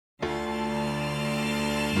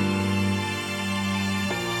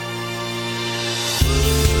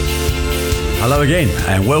Hello again,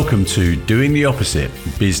 and welcome to Doing the Opposite,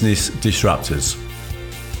 Business Disruptors.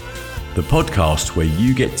 The podcast where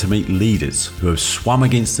you get to meet leaders who have swum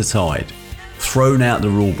against the tide, thrown out the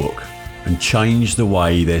rulebook, and changed the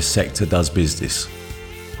way their sector does business.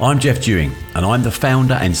 I'm Jeff Dewing, and I'm the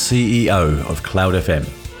founder and CEO of Cloud FM,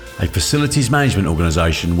 a facilities management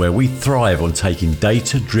organisation where we thrive on taking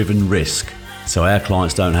data-driven risk so our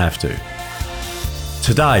clients don't have to.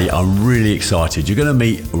 Today, I'm really excited. You're going to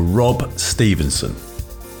meet Rob Stephenson.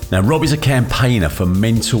 Now, Rob is a campaigner for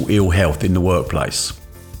mental ill health in the workplace.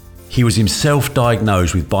 He was himself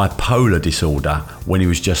diagnosed with bipolar disorder when he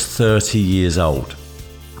was just 30 years old.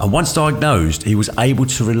 And once diagnosed, he was able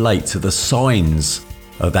to relate to the signs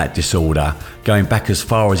of that disorder going back as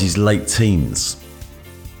far as his late teens.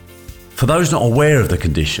 For those not aware of the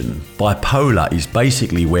condition, bipolar is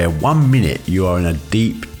basically where 1 minute you are in a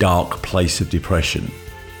deep, dark place of depression,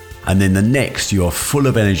 and then the next you are full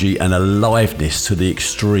of energy and aliveness to the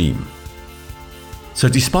extreme. So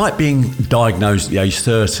despite being diagnosed at the age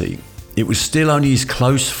 30, it was still only his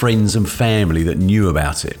close friends and family that knew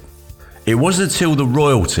about it. It wasn't until the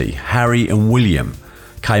royalty, Harry and William,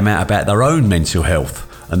 came out about their own mental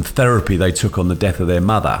health and therapy they took on the death of their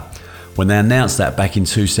mother, when they announced that back in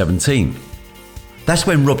 2017. That's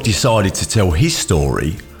when Rob decided to tell his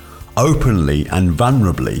story openly and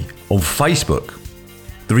vulnerably on Facebook.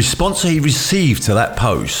 The response he received to that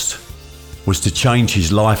post was to change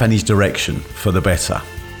his life and his direction for the better.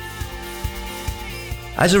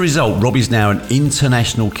 As a result, Rob is now an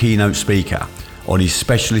international keynote speaker on his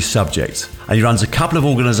specialist subject, and he runs a couple of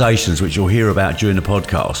organisations which you'll hear about during the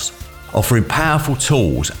podcast, offering powerful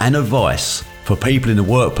tools and advice for people in the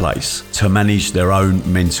workplace to manage their own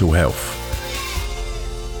mental health.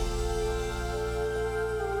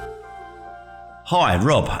 Hi,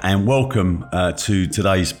 Rob, and welcome to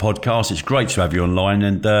today's podcast. It's great to have you online,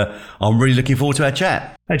 and I'm really looking forward to our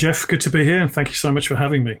chat. Hey, Jeff, good to be here, and thank you so much for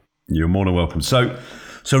having me. You're more than welcome. So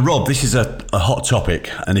Rob, this is a hot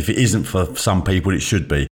topic, and if it isn't for some people, it should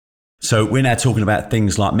be. So we're now talking about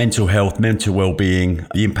things like mental health, mental well-being,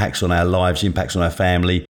 the impacts on our lives, the impacts on our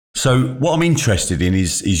family. So what I'm interested in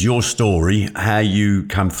is your story, how you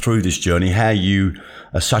come through this journey, how you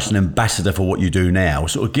are such an ambassador for what you do now.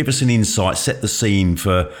 Sort of give us an insight, set the scene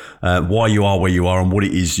for why you are where you are and what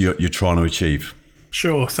it is you're trying to achieve.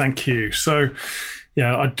 Sure, thank you. So,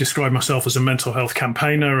 I describe myself as a mental health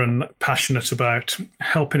campaigner and passionate about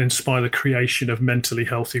helping inspire the creation of mentally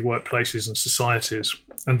healthy workplaces and societies.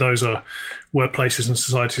 And those are workplaces and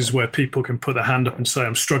societies where people can put their hand up and say,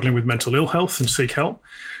 I'm struggling with mental ill health and seek help,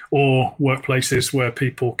 or workplaces where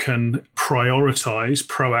people can prioritize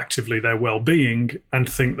proactively their well-being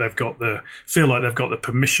and feel like they've got the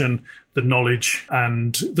permission, the knowledge,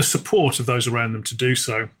 and the support of those around them to do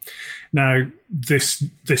so. Now, this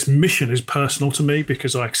mission is personal to me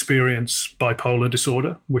because I experience bipolar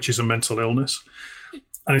disorder, which is a mental illness.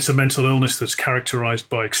 And it's a mental illness that's characterized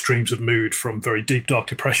by extremes of mood, from very deep, dark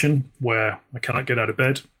depression, where I cannot get out of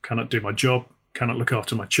bed, cannot do my job, cannot look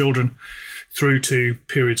after my children, through to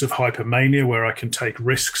periods of hypermania where I can take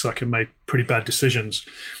risks, I can make pretty bad decisions,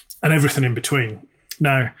 and everything in between.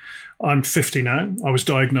 Now, I'm 50 now. I was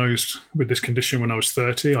diagnosed with this condition when I was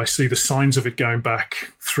 30. I see the signs of it going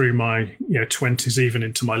back through my 20s, even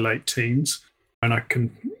into my late teens. And I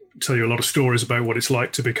can tell you a lot of stories about what it's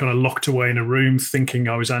like to be kind of locked away in a room thinking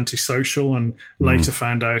I was antisocial, and later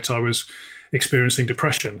found out I was experiencing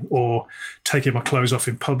depression, or taking my clothes off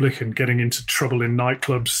in public and getting into trouble in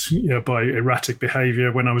nightclubs by erratic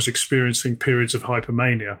behavior when I was experiencing periods of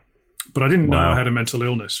hypermania. But I didn't know I had a mental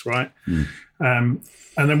illness, right?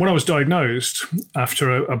 And then when I was diagnosed,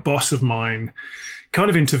 after a boss of mine kind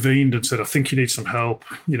of intervened and said, I think you need some help.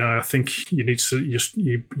 I think you need to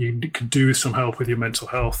you could do with some help with your mental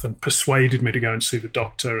health, and persuaded me to go and see the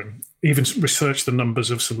doctor, and even research the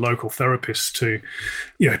numbers of some local therapists to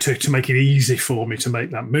make it easy for me to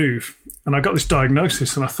make that move. And I got this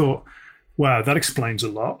diagnosis and I thought, wow, that explains a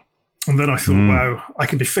lot. And then I thought, wow, I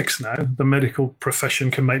can be fixed now. The medical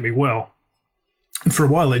profession can make me well. And for a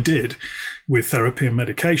while they did, with therapy and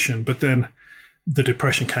medication. But then the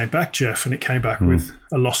depression came back, Jeff, and it came back with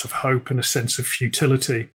a loss of hope and a sense of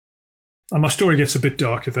futility. And my story gets a bit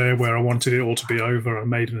darker there, where I wanted it all to be over. I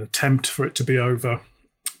made an attempt for it to be over.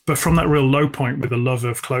 But from that real low point with the love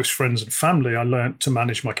of close friends and family, I learned to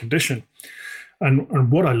manage my condition.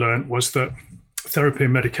 And what I learned was that therapy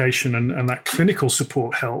and medication and that clinical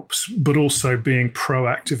support helps, but also being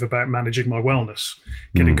proactive about managing my wellness,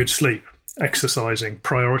 getting good sleep, exercising,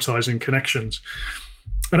 prioritizing connections.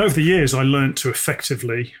 And over the years, I learned to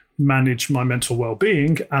effectively manage my mental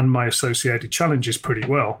well-being and my associated challenges pretty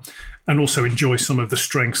well, and also enjoy some of the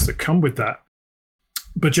strengths that come with that.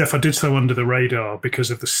 But Jeff, I did so under the radar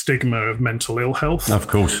because of the stigma of mental ill health. Of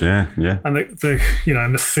course, yeah. And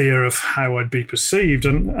and the fear of how I'd be perceived.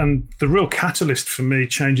 And the real catalyst for me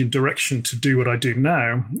changing direction to do what I do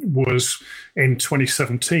now was in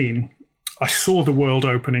 2017. I saw the world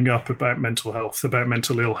opening up about mental health, about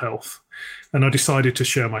mental ill health. And I decided to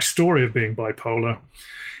share my story of being bipolar.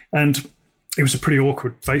 And it was a pretty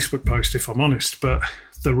awkward Facebook post, if I'm honest, but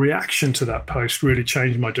the reaction to that post really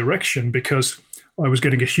changed my direction because I was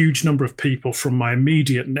getting a huge number of people from my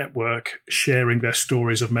immediate network sharing their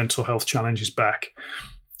stories of mental health challenges back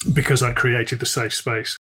because I'd created the safe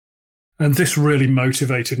space. And this really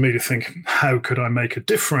motivated me to think, how could I make a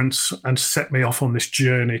difference, and set me off on this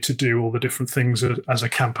journey to do all the different things as a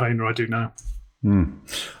campaigner I do now.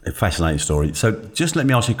 A fascinating story. So just let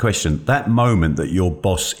me ask you a question. That moment that your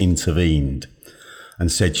boss intervened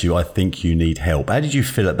and said to you, I think you need help, how did you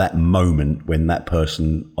feel at that moment when that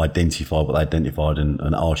person identified what they identified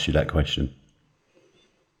and asked you that question?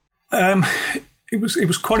 It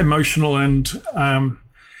was quite emotional, and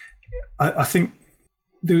I think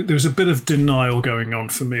there was a bit of denial going on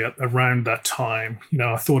for me around that time.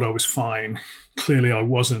 I thought I was fine. Clearly I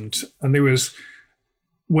wasn't. And there was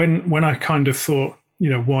when I kind of thought,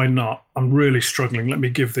 why not? I'm really struggling. Let me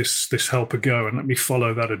give this help a go and let me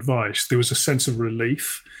follow that advice. There was a sense of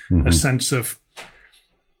relief, a sense of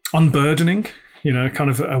unburdening, kind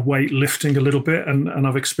of a weight lifting a little bit. And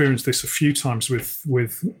I've experienced this a few times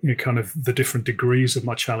with kind of the different degrees of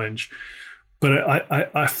my challenge. But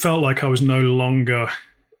I felt like I was no longer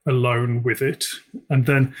alone with it. And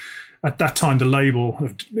then at that time, the label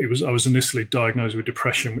I was initially diagnosed with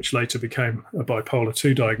depression, which later became a bipolar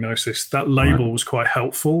 2 diagnosis. That label was quite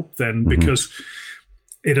helpful then because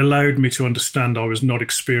it allowed me to understand I was not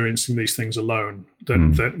experiencing these things alone,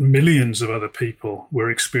 that millions of other people were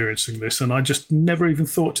experiencing this. And I just never even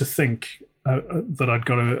thought to think that I'd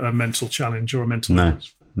got a mental challenge or a mental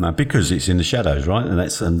illness. No, because it's in the shadows, right?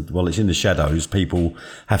 And while it's in the shadows, people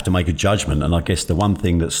have to make a judgment. And I guess the one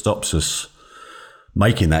thing that stops us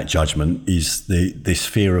making that judgment is this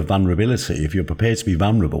fear of vulnerability. If you're prepared to be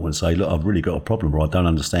vulnerable and say, look, I've really got a problem, or I don't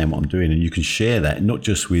understand what I'm doing, and you can share that, not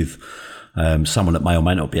just with someone that may or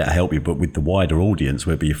may not be able to help you, but with the wider audience,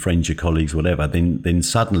 whether it be your friends, your colleagues, whatever, then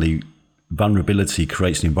suddenly vulnerability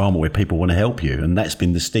creates an environment where people want to help you. And that's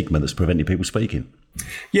been the stigma that's preventing people speaking.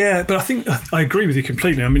 Yeah, but I think I agree with you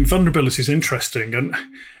completely. I mean, vulnerability is interesting,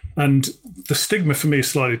 and the stigma for me is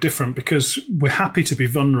slightly different because we're happy to be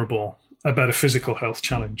vulnerable about a physical health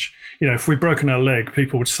challenge. If we'd broken our leg,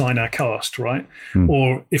 people would sign our cast, right?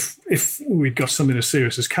 Or if we'd got something as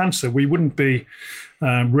serious as cancer, we wouldn't be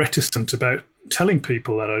reticent about telling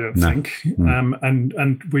people that, I don't think.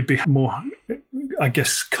 And we'd be more, I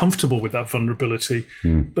guess, comfortable with that vulnerability.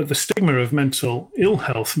 But the stigma of mental ill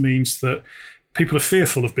health means that people are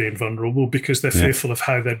fearful of being vulnerable because they're fearful of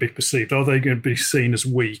how they'd be perceived. Are they going to be seen as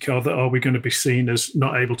weak? Are we going to be seen as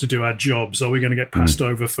not able to do our jobs? Are we going to get passed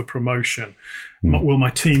over for promotion? Will my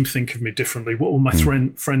team think of me differently? What will my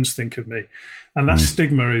friends think of me? And that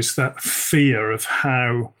stigma is that fear of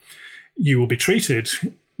how you will be treated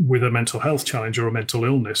with a mental health challenge or a mental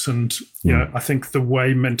illness. And I think the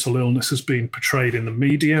way mental illness has been portrayed in the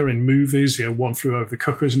media, in movies, One Flew Over the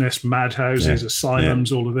Cuckoo's Nest, madhouses,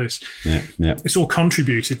 asylums, all of this, it's all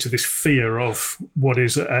contributed to this fear of what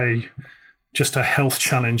is just a health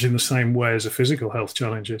challenge in the same way as a physical health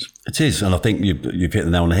challenge is. It is, and I think you've hit the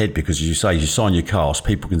nail on the head, because as you say, you sign your cast,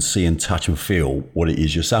 people can see and touch and feel what it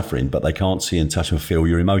is you're suffering, but they can't see and touch and feel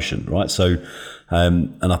your emotion, right? So,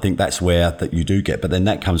 and I think that's where that you do get, but then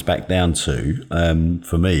that comes back down to,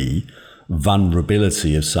 for me,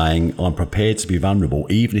 vulnerability of saying, I'm prepared to be vulnerable,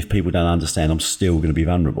 even if people don't understand, I'm still going to be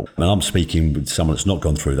vulnerable. I mean, I'm speaking with someone that's not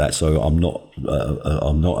gone through that, so I'm not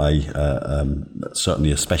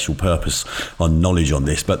certainly a special purpose on knowledge on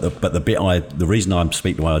this. But the reason I'm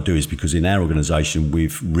speaking the way I do is because in our organisation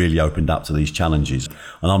we've really opened up to these challenges,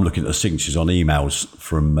 and I'm looking at the signatures on emails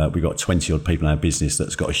from we've got 20 odd people in our business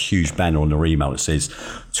that's got a huge banner on their email that says,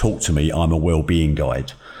 "Talk to me, I'm a wellbeing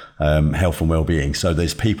guide." Health and well-being. So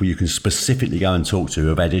there's people you can specifically go and talk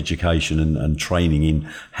to about education and training in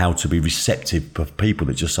how to be receptive for people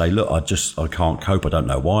that just say, look, I can't cope. I don't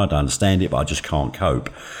know why. I don't understand it, but I just can't cope.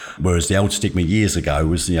 Whereas the old stigma years ago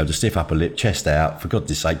was, the stiff upper lip, chest out, for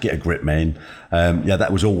God's sake, get a grip, man.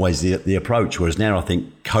 That was always the approach. Whereas now I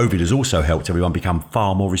think COVID has also helped everyone become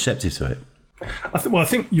far more receptive to it. I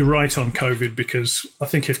think you're right on COVID, because I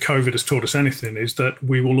think if COVID has taught us anything, is that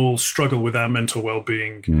we will all struggle with our mental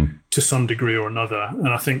well-being to some degree or another. And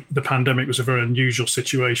I think the pandemic was a very unusual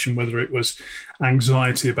situation, whether it was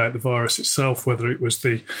anxiety about the virus itself, whether it was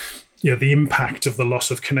the the impact of the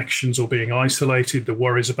loss of connections or being isolated, the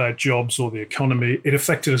worries about jobs or the economy, it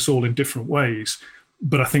affected us all in different ways.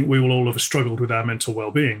 But I think we will all have struggled with our mental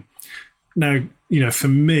well-being. Now, for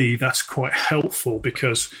me, that's quite helpful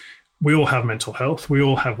because we all have mental health, we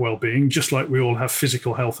all have well-being, just like we all have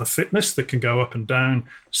physical health and fitness that can go up and down,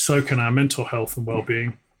 so can our mental health and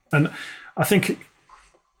well-being. And I think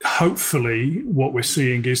hopefully what we're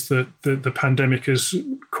seeing is that the pandemic has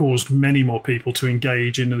caused many more people to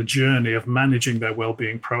engage in the journey of managing their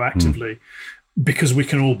well-being proactively, because we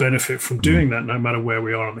can all benefit from doing that no matter where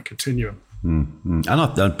we are on the continuum. And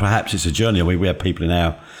perhaps it's a journey. I mean, we had people in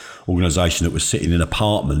our organisation that were sitting in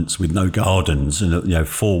apartments with no gardens and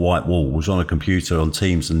 4 white walls on a computer on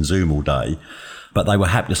Teams and Zoom all day. But they were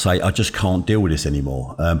happy to say, I just can't deal with this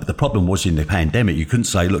anymore. But the problem was in the pandemic, you couldn't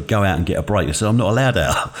say, look, go out and get a break. They said, I'm not allowed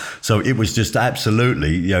out. So it was just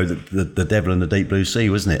absolutely, the devil in the deep blue sea,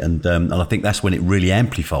 wasn't it? And I think that's when it really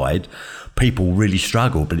amplified. People really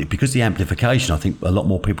struggled. But because the amplification, I think a lot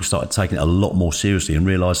more people started taking it a lot more seriously and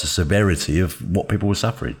realised the severity of what people were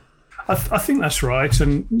suffering. I think that's right.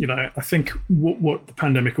 And, I think what the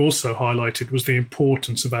pandemic also highlighted was the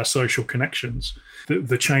importance of our social connections.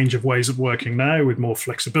 The change of ways of working now with more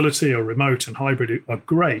flexibility or remote and hybrid are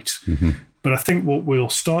great. Mm-hmm. But I think what we'll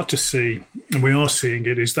start to see, and we are seeing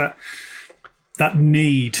it, is that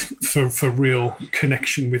need for real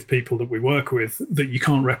connection with people that we work with that you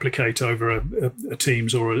can't replicate over a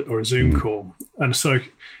Teams or a Zoom call. And so,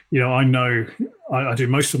 I know I do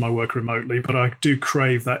most of my work remotely, but I do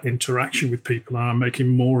crave that interaction with people, and I'm making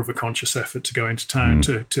more of a conscious effort to go into town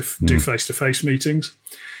to do face-to-face meetings,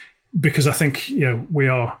 because I think we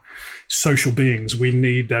are social beings. We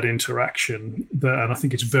need that interaction, and I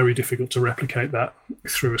think it's very difficult to replicate that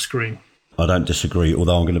through a screen. I don't disagree,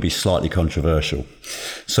 although I'm going to be slightly controversial.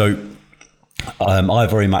 So I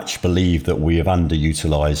very much believe that we have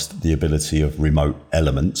underutilised the ability of remote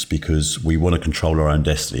elements because we want to control our own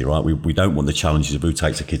destiny, right? We don't want the challenges of who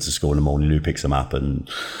takes the kids to school in the morning, who picks them up, and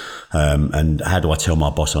how do I tell my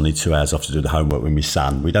boss I need 2 hours off to do the homework with my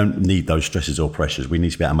son? We don't need those stresses or pressures. We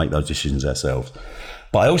need to be able to make those decisions ourselves.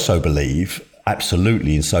 But I also believe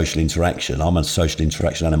absolutely in social interaction. I'm a social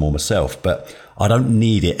interaction animal myself, but I don't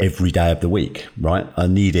need it every day of the week, right? I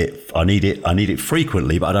need it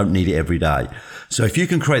frequently, but I don't need it every day. So if you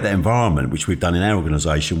can create that environment, which we've done in our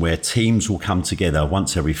organisation, where teams will come together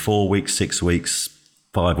once every 4 weeks, 6 weeks,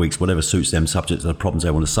 5 weeks, whatever suits them, subject to the problems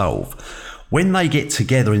they want to solve. When they get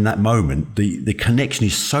together in that moment, the connection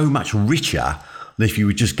is so much richer than if you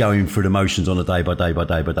were just going through the motions on a day by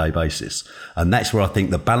day basis. And that's where I think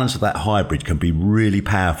the balance of that hybrid can be really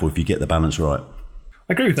powerful if you get the balance right.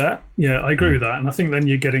 I agree with that. Yeah, I agree with that. And I think then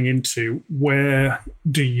you're getting into where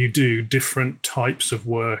do you do different types of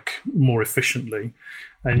work more efficiently?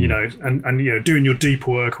 And, doing your deep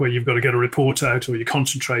work where you've got to get a report out or you're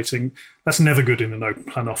concentrating, that's never good in an open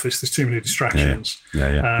plan office. There's too many distractions.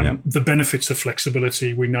 The benefits of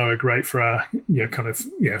flexibility we know are great for our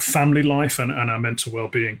family life and our mental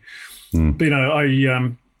well-being. But,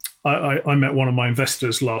 I met one of my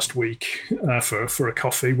investors last week for a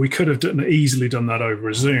coffee. We could have easily done that over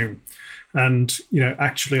a Zoom. And,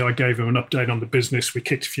 actually I gave him an update on the business. We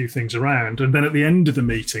kicked a few things around. And then at the end of the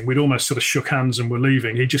meeting, we'd almost sort of shook hands and were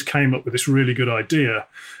leaving. He just came up with this really good idea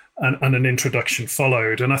and an introduction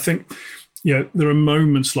followed. And I think, there are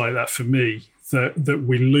moments like that for me that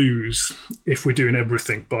we lose if we're doing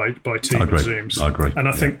everything by Teams and Zooms. I agree. And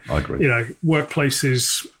I think,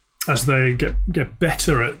 workplaces, as they get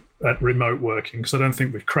better at remote working, because I don't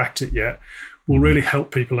think we've cracked it yet, will really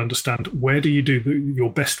help people understand where do you do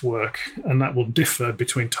your best work, and that will differ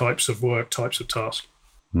between types of work, types of tasks.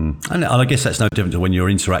 And I guess that's no different to when you're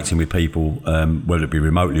interacting with people, whether it be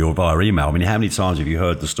remotely or via email. I mean, how many times have you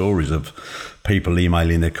heard the stories of people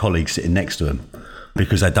emailing their colleagues sitting next to them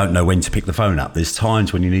because they don't know when to pick the phone up? There's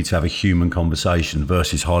times when you need to have a human conversation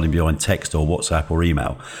versus hiding behind text or WhatsApp or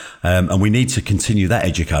email. And we need to continue that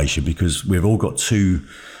education because we've all got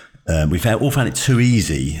we've all found it too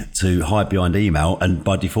easy to hide behind email, and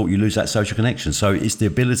by default you lose that social connection. So it's the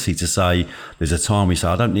ability to say, there's a time we say,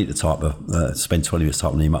 I don't need to spend 20 minutes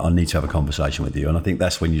typing an email, I need to have a conversation with you. And I think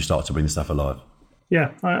that's when you start to bring the stuff alive.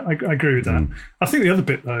 Yeah, I agree with that. I think the other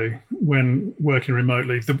bit though, when working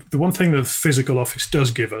remotely, the one thing that the physical office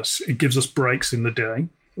does give us, it gives us breaks in the day,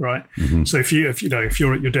 right? Mm-hmm. So if you're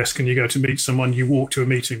at your desk and you go to meet someone, you walk to a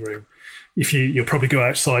meeting room. You'll probably go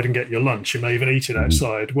outside and get your lunch. You may even eat it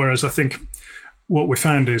outside. Whereas I think what we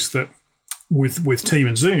found is that with Team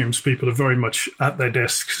and Zooms, people are very much at their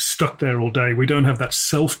desks, stuck there all day. We don't have that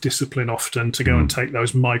self-discipline often to go and take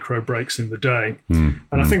those micro breaks in the day. And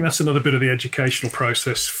I think that's another bit of the educational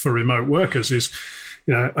process for remote workers is,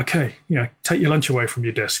 okay, take your lunch away from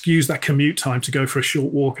your desk, use that commute time to go for a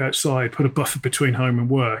short walk outside, put a buffer between home and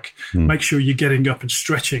work, make sure you're getting up and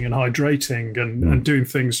stretching and hydrating and doing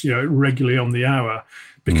things, regularly on the hour,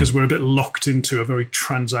 because we're a bit locked into a very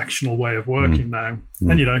transactional way of working now.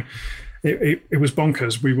 And, it was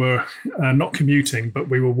bonkers. We were not commuting, but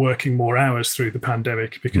we were working more hours through the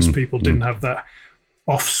pandemic because people didn't have that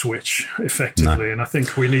off switch effectively. No. And I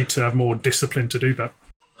think we need to have more discipline to do that.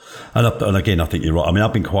 And again, I think you're right. I mean,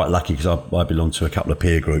 I've been quite lucky because I belong to a couple of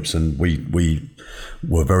peer groups, and we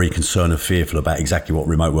were very concerned and fearful about exactly what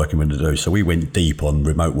remote working we're going to do. So we went deep on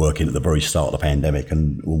remote working at the very start of the pandemic,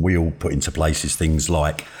 and we all put into places things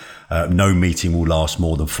like no meeting will last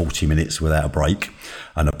more than 40 minutes without a break,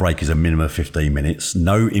 and a break is a minimum of 15 minutes.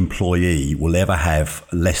 No employee will ever have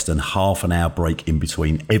less than half an hour break in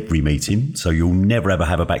between every meeting. So you'll never ever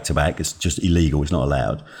have a back-to-back. It's just illegal. It's not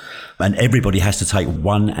allowed. And everybody has to take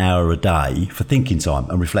 1 hour a day for thinking time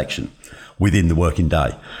and reflection within the working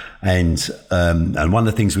day. And one of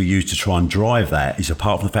the things we use to try and drive that is,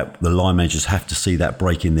 apart from the fact that the line managers have to see that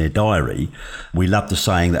break in their diary, we love the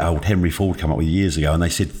saying that old Henry Ford came up with years ago, and they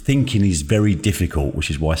said thinking is very difficult, which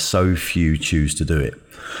is why so few choose to do it.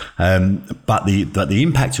 But the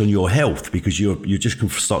impact on your health, because you just can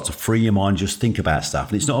start to free your mind, just think about stuff.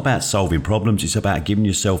 And it's not about solving problems, it's about giving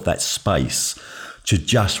yourself that space to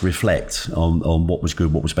just reflect on what was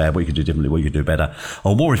good, what was bad, what you could do differently, what you could do better.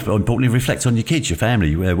 Or more importantly, reflect on your kids, your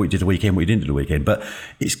family, what you did the weekend, what you didn't do the weekend. But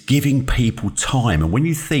it's giving people time. And when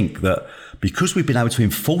you think that because we've been able to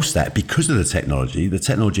enforce that because of the technology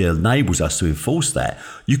enables us to enforce that.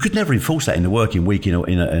 You could never enforce that in the working week in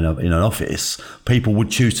an office. People would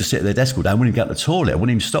choose to sit at their desk all day, wouldn't even go to the toilet, wouldn't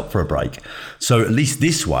even stop for a break. So at least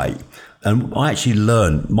this way, and I actually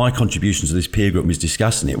learned, my contribution to this peer group was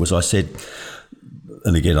discussing it, was I said,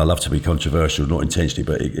 and again, I love to be controversial, not intentionally,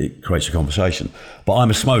 but it creates a conversation. But I'm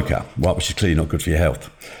a smoker, right, which is clearly not good for your health.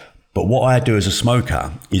 But what I do as a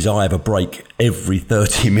smoker is I have a break every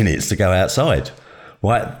 30 minutes to go outside,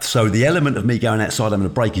 right? So the element of me going outside having a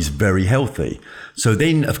break is very healthy. So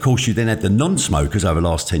then, of course, you then had the non-smokers over the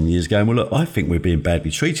last 10 years going, well, look, I think we're being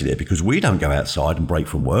badly treated here because we don't go outside and break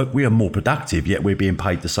from work. We are more productive, yet we're being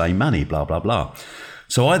paid the same money, blah, blah, blah.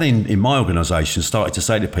 So I then, in my organisation, started to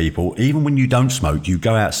say to people, even when you don't smoke, you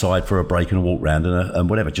go outside for a break and a walk round and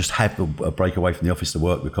whatever, just have a break away from the office to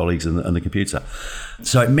work with colleagues and the computer.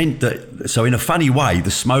 So it meant that, so in a funny way,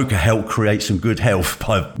 the smoker helped create some good health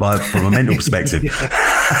from a mental perspective.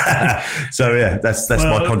 So yeah, that's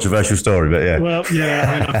my controversial story, but yeah. Well,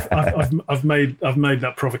 yeah, I mean, I've made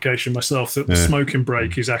that provocation myself, that the smoking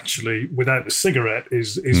break is actually, without the cigarette,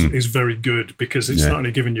 is very good, because it's not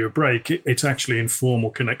only giving you a break, it's actually informal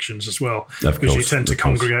connections as well, because you tend to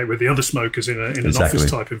congregate with the other smokers in an office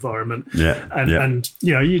type environment. And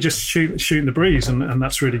you're just shooting the breeze, and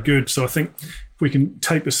that's really good. So I think we can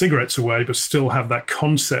take the cigarettes away, but still have that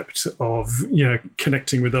concept of,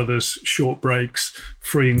 connecting with others, short breaks,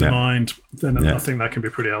 freeing the mind, then I think that can be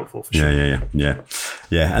pretty helpful for sure. Yeah.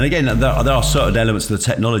 And again, there are certain elements of the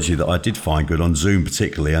technology that I did find good on Zoom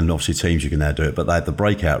particularly, and obviously Teams you can now do it, but they had the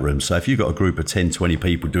breakout rooms. So if you've got a group of 10, 20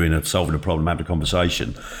 people solving a problem, having a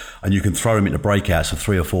conversation, and you can throw them into breakouts of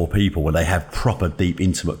 3 or 4 people where they have proper, deep,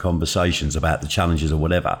 intimate conversations about the challenges or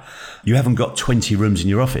whatever, you haven't got 20 rooms in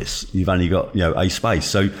your office. You've only got, a space.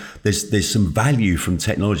 So there's some value from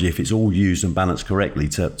technology if it's all used and balanced correctly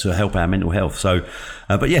to help our mental health. So,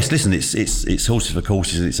 but yes, listen, it's horses for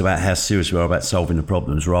courses, and it's about how serious we are about solving the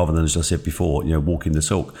problems rather than, as I said before, walking the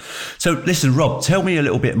talk. So listen, Rob, tell me a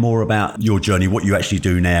little bit more about your journey, what you actually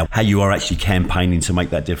do now, how you are actually campaigning to make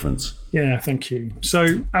that difference. Yeah, thank you.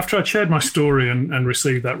 So after I shared my story and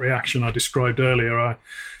received that reaction I described earlier,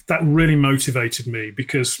 that really motivated me,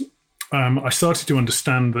 because I started to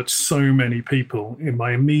understand that so many people in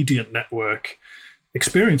my immediate network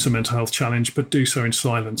experience a mental health challenge, but do so in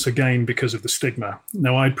silence, again, because of the stigma.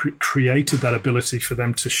 Now, I created that ability for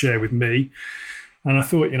them to share with me. And I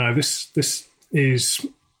thought, this is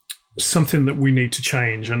something that we need to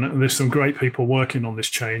change. And there's some great people working on this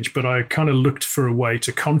change, but I kind of looked for a way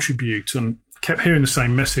to contribute, and kept hearing the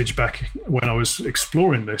same message back when I was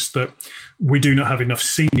exploring this, that we do not have enough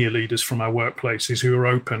senior leaders from our workplaces who are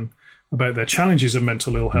open about their challenges of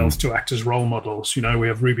mental ill health to act as role models. We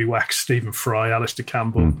have Ruby Wax, Stephen Fry, Alistair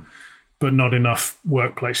Campbell, but not enough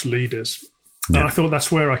workplace leaders. And I thought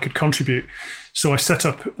that's where I could contribute. So I set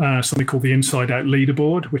up something called the Inside Out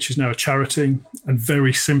Leaderboard, which is now a charity. And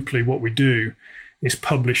very simply what we do is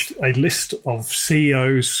publish a list of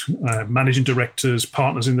CEOs, managing directors,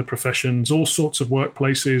 partners in the professions, all sorts of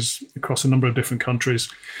workplaces across a number of different countries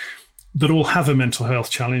that all have a mental health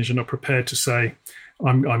challenge and are prepared to say,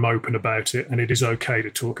 I'm open about it, and it is okay to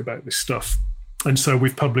talk about this stuff. And so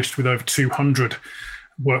we've published with over 200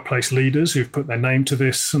 workplace leaders who've put their name to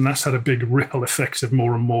this, and that's had a big ripple effect of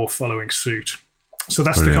more and more following suit. So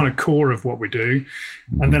that's Brilliant. The kind of core of what we do.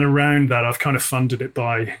 And then around that, I've kind of funded it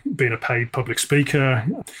by being a paid public speaker,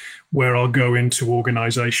 where I'll go into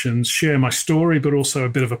organizations, share my story, but also a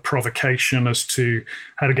bit of a provocation as to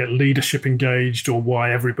how to get leadership engaged, or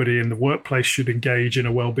why everybody in the workplace should engage in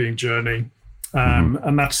a well-being journey.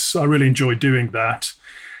 And I really enjoy doing that.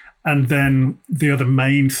 And then the other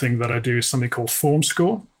main thing that I do is something called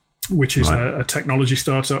FormScore, which is a technology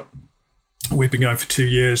startup. We've been going for 2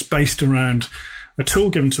 years, based around a tool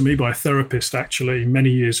given to me by a therapist actually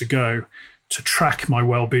many years ago to track my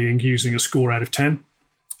well-being using a score out of 10.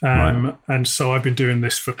 And so I've been doing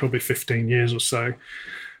this for probably 15 years or so.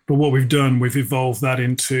 But what we've done, we've evolved that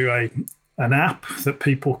into an app that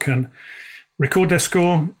people can record their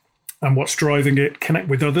score and what's driving it, connect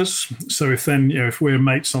with others. So if we're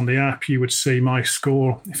mates on the app, you would see my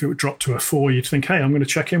score. If it would drop to a 4, you'd think, hey, I'm going to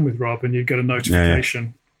check in with Rob, and you'd get a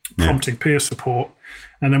notification prompting peer support.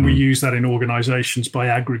 And then we use that in organizations by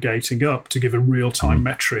aggregating up to give a real-time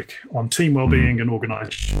metric on team well-being and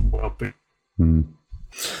organization well-being.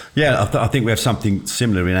 Yeah, I think we have something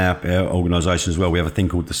similar in our organisation as well. We have a thing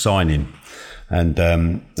called the sign-in, and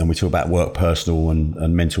we talk about work, personal,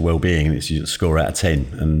 and mental well-being, and it's a score out of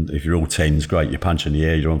 10. And if you're all 10s, great, you're punching the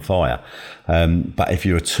air, you're on fire. But if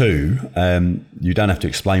you're a 2, you don't have to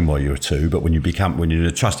explain why you're a 2. But when you're in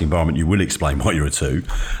a trust environment, you will explain why you're a 2.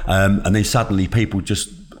 And then suddenly people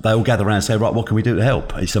they all gather around and say, right, what can we do to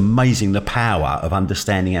help? It's amazing the power of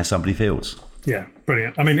understanding how somebody feels. Yeah,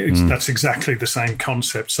 brilliant. I mean, that's exactly the same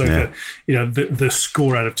concept. So that the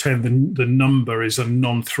score out of 10, the number is a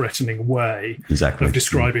non-threatening way of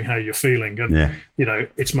describing how you're feeling. And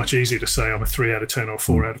it's much easier to say I'm a 3 out of 10 or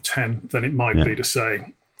 4 out of 10 than it might be to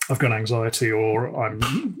say I've got anxiety or I'm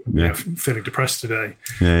feeling depressed today.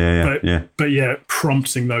 But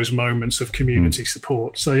prompting those moments of community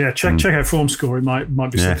support. So check out FormScore. It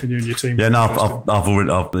might be something you and your team. I've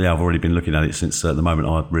already been looking at it since the moment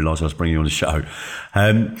I realised I was bringing you on the show.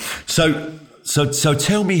 So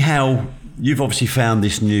tell me how you've obviously found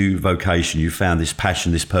this new vocation. You found this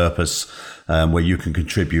passion, this purpose, where you can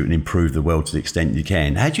contribute and improve the world to the extent you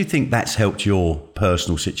can. How do you think that's helped your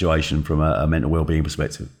personal situation from a mental well-being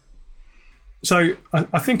perspective? So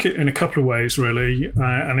I think in a couple of ways, really,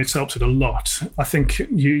 and it's helped it a lot. I think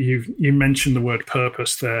you mentioned the word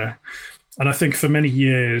purpose there. And I think for many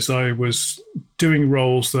years I was doing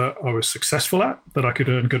roles that I was successful at, that I could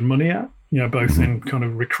earn good money at, both in kind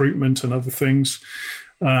of recruitment and other things.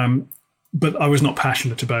 But I was not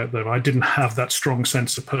passionate about them. I didn't have that strong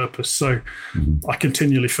sense of purpose. So I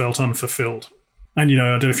continually felt unfulfilled. And, I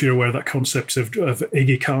don't know if you're aware of that concept of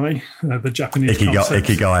ikigai, the Japanese concept.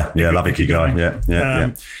 Ikigai. Yeah, I love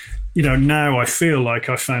ikigai. Yeah. Now I feel like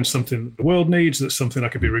I found something that the world needs, that's something I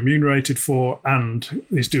could be remunerated for and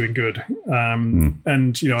is doing good. And,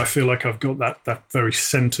 I feel like I've got that very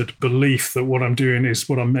centered belief that what I'm doing is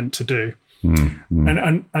what I'm meant to do.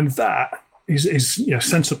 And that is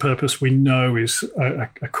sense of purpose, we know, is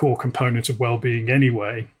a core component of well-being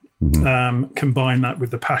anyway. Combine that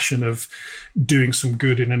with the passion of doing some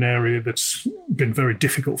good in an area that's been very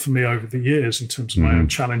difficult for me over the years in terms of my own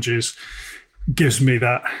challenges, gives me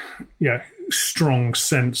that strong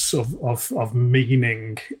sense of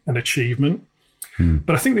meaning and achievement.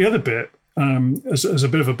 But I think the other bit, as a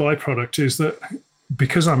bit of a byproduct, is that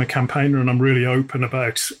because I'm a campaigner and I'm really open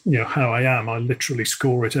about how I am, I literally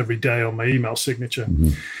score it every day on my email signature,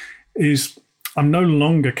 is I'm no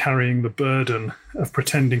longer carrying the burden of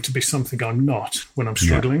pretending to be something I'm not when I'm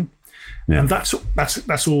struggling. And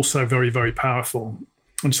that's also very, very powerful.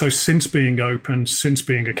 And so since being open, since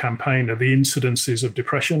being a campaigner, the incidences of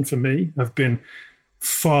depression for me have been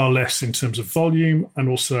far less in terms of volume and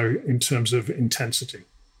also in terms of intensity.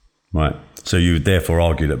 Right. So you would therefore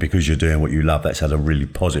argue that because you're doing what you love, that's had a really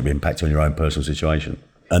positive impact on your own personal situation.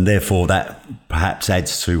 And therefore that perhaps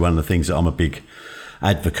adds to one of the things that I'm a big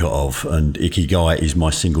advocate of, and ikigai is my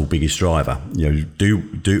single biggest driver.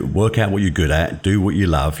 Do work out what you're good at, do what you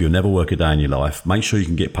love. You'll never work a day in your life. Make sure you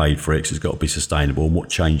can get paid for it, because it's got to be sustainable, and what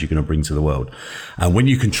change you're going to bring to the world. And when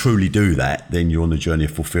you can truly do that, then you're on the journey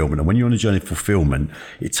of fulfillment. And when you're on the journey of fulfillment,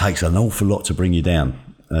 it takes an awful lot to bring you down,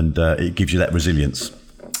 and it gives you that resilience.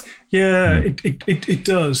 Yeah, it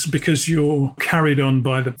does, because you're carried on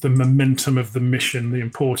by the momentum of the mission, the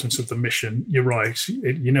importance of the mission. You're right.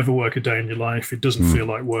 You never work a day in your life. It doesn't feel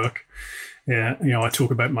like work. Yeah, I talk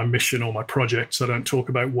about my mission or my projects. I don't talk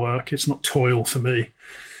about work. It's not toil for me.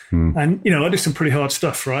 And, I did some pretty hard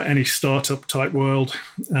stuff, right? Any startup type world,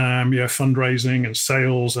 fundraising and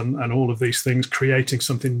sales and all of these things, creating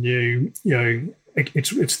something new,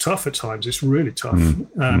 it's tough at times. It's really tough.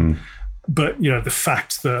 But, the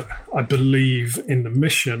fact that I believe in the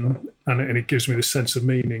mission and it gives me the sense of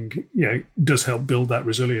meaning, does help build that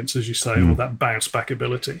resilience, as you say, or that bounce back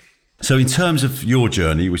ability. So in terms of your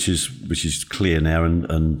journey, which is clear now,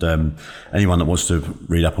 and anyone that wants to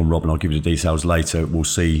read up on Rob, and I'll give you the details later, will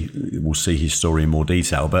see his story in more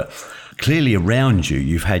detail. But clearly around you,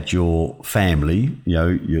 you've had your family,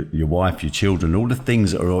 your wife, your children, all the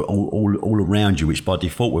things that are all around you, which by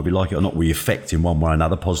default, whether we like it or not, we affect in one way or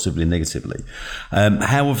another, positively and negatively.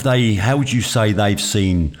 How would you say they've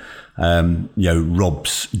seen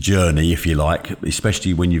Rob's journey, if you like,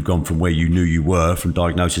 especially when you've gone from where you knew you were, from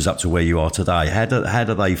diagnosis up to where you are today? How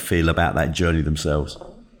do they feel about that journey themselves?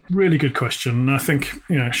 Really good question. I think,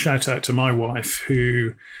 shout out to my wife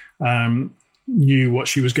who knew what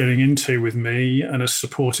she was getting into with me and has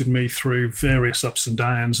supported me through various ups and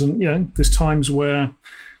downs. And, there's times where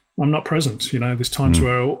I'm not present. There's times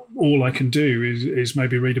where all I can do is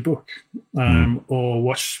maybe read a book or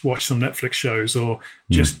watch some Netflix shows or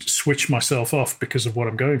just switch myself off because of what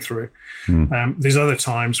I'm going through. There's other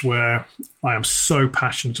times where I am so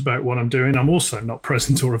passionate about what I'm doing, I'm also not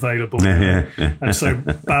present or available. And so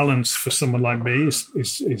balance for someone like me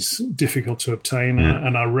is difficult to obtain,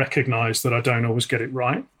 and I recognize that I don't always get it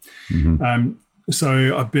right.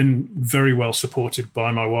 So I've been very well supported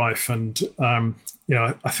by my wife, and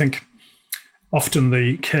I think often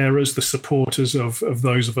the carers, the supporters of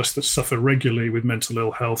those of us that suffer regularly with mental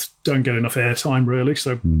ill health don't get enough airtime, really.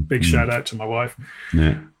 So big shout out to my wife.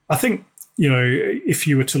 I think, if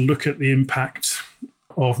you were to look at the impact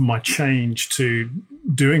of my change to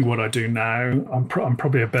doing what I do now, I'm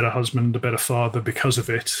probably a better husband, a better father because of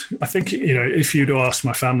it. I think, if you'd ask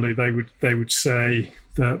my family, they would say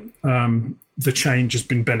that the change has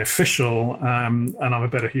been beneficial, and I'm a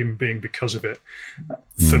better human being because of it.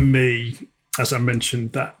 For me, as I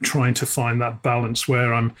mentioned, that trying to find that balance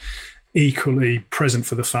where I'm equally present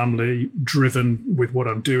for the family, driven with what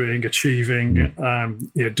I'm doing, achieving,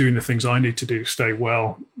 doing the things I need to do to stay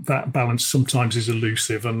well, that balance sometimes is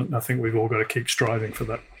elusive, and I think we've all got to keep striving for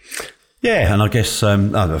that. Yeah, and I guess,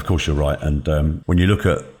 of course you're right. And when you look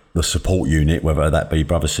at the support unit, whether that be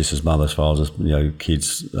brothers, sisters, mothers, fathers,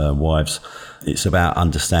 kids, wives, it's about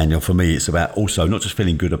understanding. For me, it's about also not just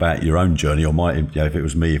feeling good about your own journey, or my, if it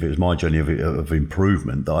was my journey of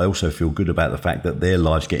improvement, that I also feel good about the fact that their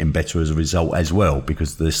lives getting better as a result as well,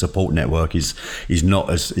 because the support network is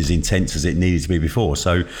not as intense as it needed to be before.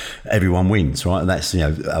 So everyone wins, right? And that's,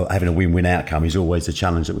 having a win-win outcome is always the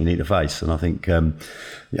challenge that we need to face. And I think,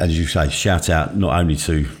 as you say, shout out not only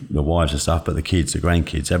to the wives and stuff, but the kids, the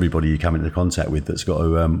grandkids, everybody you come into contact with that's got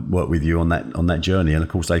to work with you on that journey. And of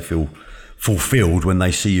course, they feel fulfilled when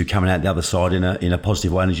they see you coming out the other side in a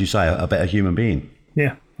positive way, and as you say, a better human being.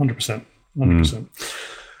 Yeah, 100%.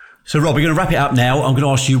 So Rob, we're going to wrap it up now. I'm going to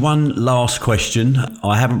ask you one last question.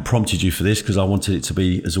 I haven't prompted you for this because I wanted it to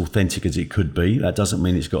be as authentic as it could be. That doesn't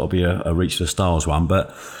mean it's got to be a reach to the stars one,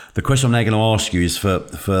 but the question I'm now going to ask you is for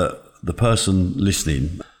the person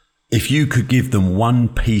listening. If you could give them one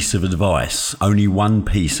piece of advice, only one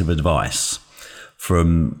piece of advice,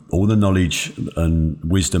 from all the knowledge and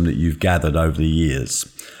wisdom that you've gathered over the years,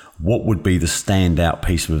 what would be the standout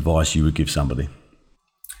piece of advice you would give somebody?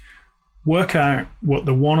 Work out what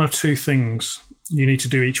the one or two things you need to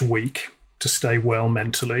do each week to stay well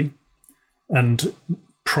mentally, and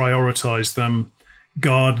prioritize them,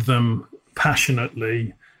 guard them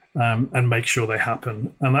passionately, and make sure they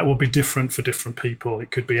happen. And that will be different for different people.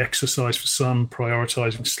 It could be exercise for some,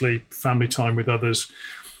 prioritizing sleep, family time with others.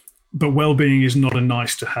 But well-being is not a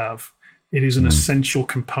nice to have. It is an essential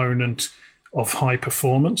component of high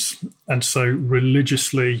performance. And so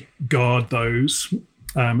religiously guard those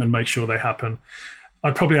and make sure they happen.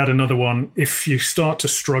 I'd probably add another one. If you start to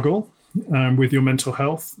struggle with your mental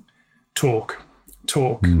health, talk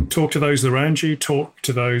to those around you, talk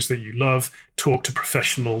to those that you love, talk to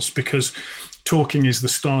professionals, because talking is the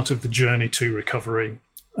start of the journey to recovery.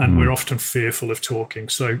 And we're often fearful of talking.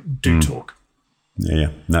 So do talk.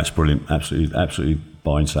 Yeah, that's brilliant. Absolutely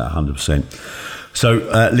buying to that 100%. So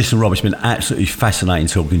listen, Rob, it's been absolutely fascinating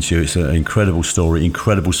talking to you. It's an incredible story,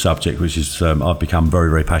 incredible subject, which is I've become very,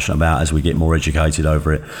 very passionate about as we get more educated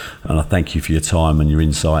over it. And I thank you for your time and your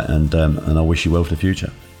insight, and I wish you well for the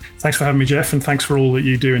future. Thanks for having me, Jeff, and thanks for all that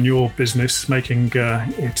you do in your business, making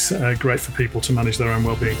it great for people to manage their own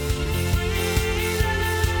well-being.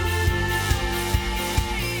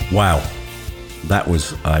 Wow. That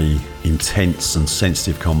was a intense and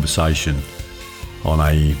sensitive conversation. on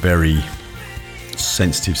a very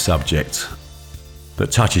sensitive subject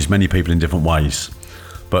that touches many people in different ways.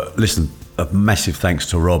 But listen, a massive thanks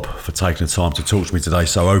to Rob for taking the time to talk to me today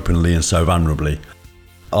so openly and so vulnerably.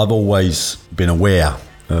 I've always been aware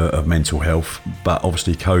of mental health, but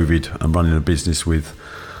obviously COVID and running a business with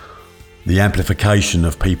the amplification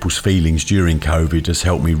of people's feelings during COVID has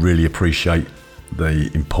helped me really appreciate the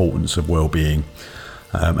importance of well-being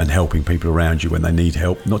and helping people around you when they need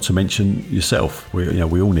help, not to mention yourself.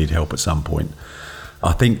 We all need help at some point.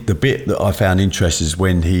 I think the bit that I found interesting is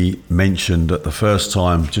when he mentioned that the first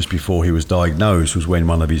time just before he was diagnosed was when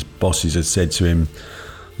one of his bosses had said to him,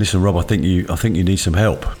 "Listen, Rob, I think you need some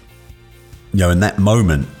help." In that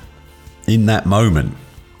moment,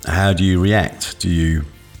 how do you react? Do you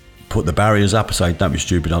put the barriers up and say, "Don't be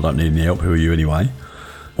stupid, I don't need any help, who are you anyway?"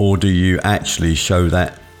 Or do you actually show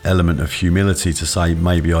that element of humility to say,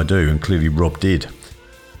 "Maybe I do," and clearly Rob did.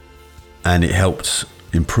 And it helped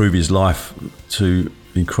improve his life to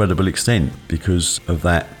incredible extent because of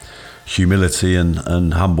that humility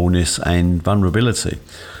and humbleness and vulnerability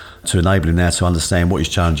to enable him now to understand what his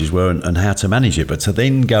challenges were and how to manage it. But to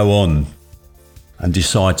then go on and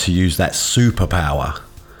decide to use that superpower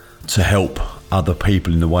to help other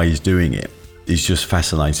people in the way he's doing it is just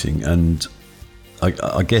fascinating. And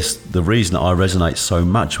I guess the reason I resonate so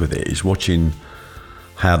much with it is watching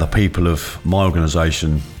how the people of my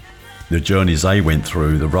organisation, the journeys they went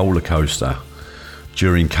through, the roller coaster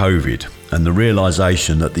during COVID, and the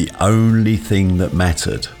realisation that the only thing that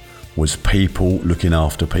mattered was people looking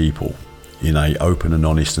after people in an open and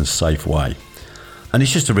honest and safe way. And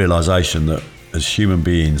it's just a realisation that as human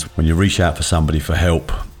beings, when you reach out for somebody for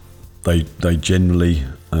help, they generally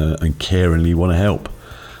and caringly want to help.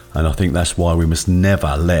 And I think that's why we must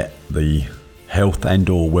never let the health and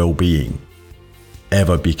or well-being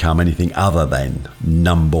ever become anything other than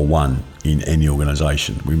number one in any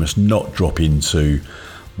organisation. We must not drop into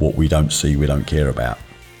what we don't see, we don't care about.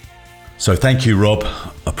 So thank you, Rob.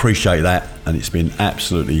 Appreciate that. And it's been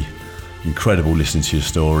absolutely incredible listening to your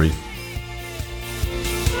story.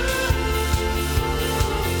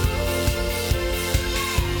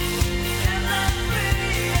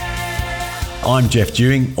 I'm Jeff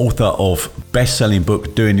Dewing, author of best-selling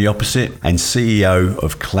book Doing the Opposite and CEO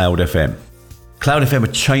of Cloud FM. Cloud FM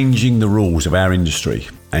are changing the rules of our industry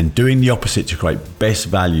and doing the opposite to create best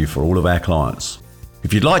value for all of our clients.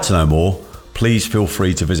 If you'd like to know more, please feel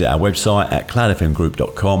free to visit our website at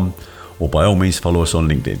cloudfmgroup.com or by all means follow us on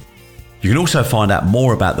LinkedIn. You can also find out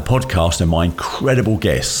more about the podcast and my incredible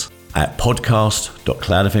guests at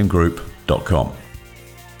podcast.cloudfmgroup.com.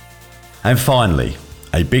 And finally,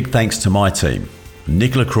 a big thanks to my team,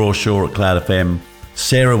 Nicola Crawshaw at Cloud FM,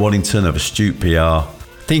 Sarah Waddington of Astute PR,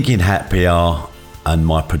 Thinking Hat PR, and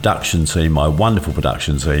my production team, my wonderful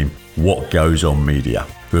production team, What Goes On Media,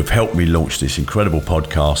 who have helped me launch this incredible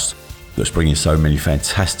podcast that's bringing so many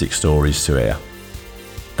fantastic stories to air.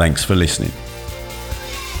 Thanks for listening.